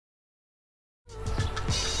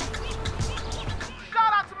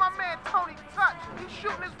He's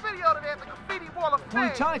shooting this video today at the graffiti wall of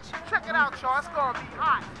fame. Touch. Check it out, y'all. It's gonna be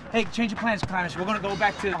hot. Hey, change of plans, Clarence. We're gonna go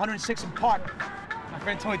back to 106 and Park. My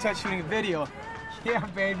friend Tony Touch shooting a video. Yeah,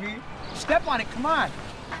 baby. Step on it, come on.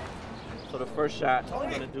 So the first shot, we're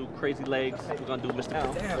gonna do crazy legs. We're gonna do Mr.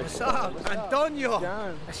 Down. Damn, what's up? Antonio.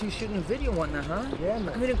 John. I see you shooting a video one night, huh? Yeah, man.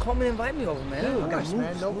 How come you didn't call me and invite me over, man? Dude, I got nice,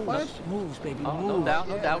 man. No question. Moves, baby, No moves. doubt,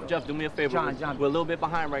 no doubt. Jeff, do me a favor. John. We're a little bit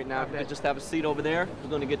behind right now. If you could just have a seat over there, we're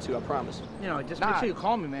gonna get to you, I promise. You know, just make sure you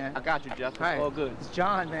call me, man. I got you, Jeff. It's All right. all good. It's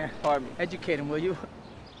John, man. Pardon me. Educate him, will you?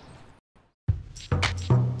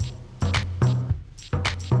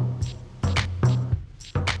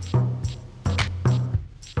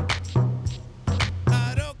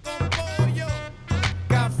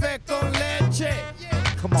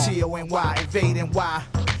 Come on. T-O-N-Y, invading Y.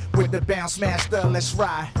 With the bounce master, let's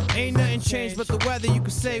ride. Ain't nothing changed but the weather, you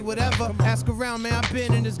can say whatever. Ask around, man, I've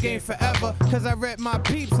been in this game forever. Cause I rep my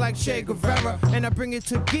peeps like Che Guevara. And I bring it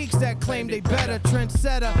to geeks that claim they better.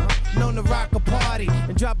 Trendsetter, known to rock a party.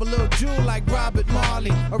 And drop a little jewel like Robert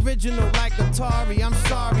Marley. Original like Atari, I'm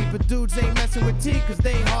sorry. But dudes ain't messing with T cause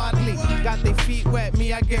they hardly got their feet wet,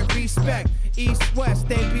 me I get respect. East, west,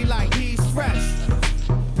 they be like he's fresh.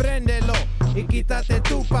 Prendelo. Y quítate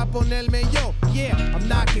tú pa ponerme yo. Yeah, I'm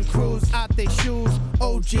knocking crews out their shoes.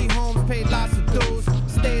 OG Homes paid lots of dues.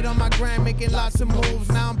 Stayed on my grind making lots of moves.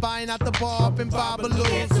 Now I'm buying out the bar up in Babalu.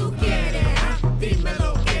 ¿Qué tú quieres?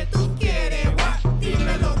 Dímelo que tú quieres.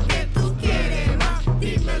 Dímelo que tú quieres.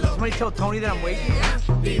 Dímelo. Somebody tell Tony that I'm waiting.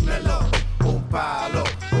 Dímelo. Un palo,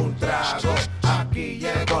 un trago. Aquí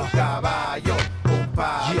llegó el caballo. Un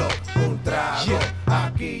palo, un trago.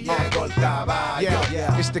 Aquí llegó el caballo.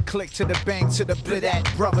 Yeah. It's the click to the bang to the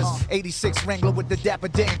Blidat brothers. 86 Wrangler with the Dapper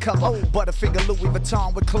Dan cover. Butterfinger Louis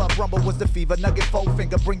Vuitton with Club Rumble was the fever. Nugget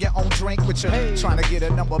 4-finger, bring your own drink with you. Trying to get a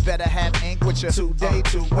number, better have ink with you. Today,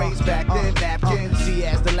 2 ways back then, napkins.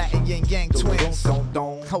 Diaz, the Latin yin yang twins.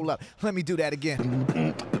 Hold up, let me do that again.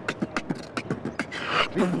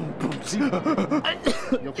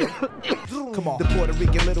 Come on. The Puerto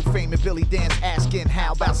Rican little fame and Billy Dan's asking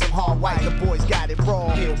how about some hard white. The boys got it raw.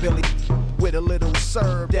 Hillbilly with a little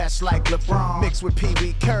serve that's like LeBron mixed with Pee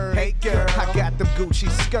Wee curve. Hey girl, I got them Gucci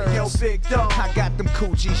skirts. Yo big dog, I got them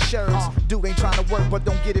Gucci shirts. Dude ain't trying to work but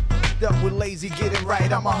don't get it up with lazy. Get it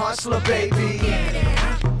right. I'm a hustler, baby.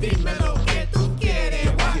 Dímelo que tú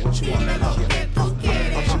quieres. Dímelo que tú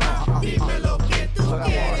quieres. Dímelo que tú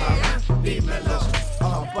quieres. Dímelo.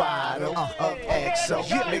 A bottle of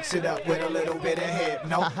XO. Mix it up with a little bit of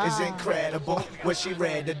hypno. It's incredible what she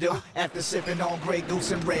ready to do after sipping on Grey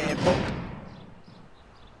Goose and Red Bull.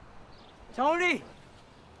 Tony!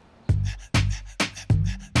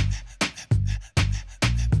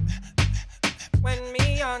 When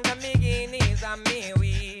me on the beginnings and me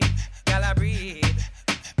weed, y'all a breathe.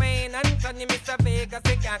 Wayne and Tony, Mr. Vegas,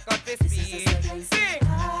 they can't cut the speed. Sing!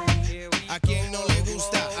 A quien no le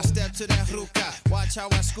gusta, I step to that ruca. Watch how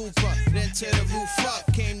I scoop up, then tear the roof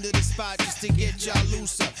up. Came to the spot just to get y'all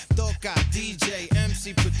looser. Toca, DJ,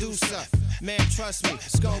 MC, producer. Man, trust me,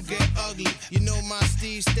 it's gonna get ugly. You know my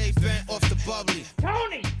Steve stay bent off the bubbly.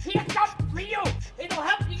 Tony, here's something for you. It'll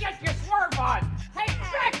help you get your swerve on. Hey,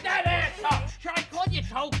 back that ass up. Should I call you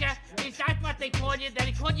Toka? Is that what they call you?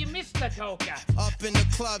 They call you Mr. Toka. Up in the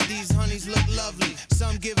club, these honeys look lovely.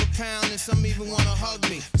 Some give a pound and some even wanna hug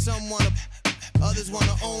me. Some wanna, others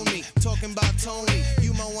wanna own me. Talking about Tony,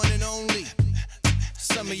 you my one and only.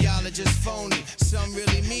 Some of y'all are just phony. Some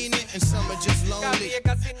really mean it and some are just lonely.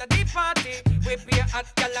 Vegas in the party. We be a hot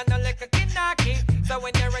gal and a like a kinaki. So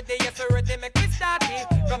when you're ready, yes, we're ready, make we start it.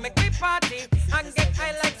 Come make we party and get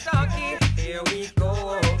high like Starkey. Here we go.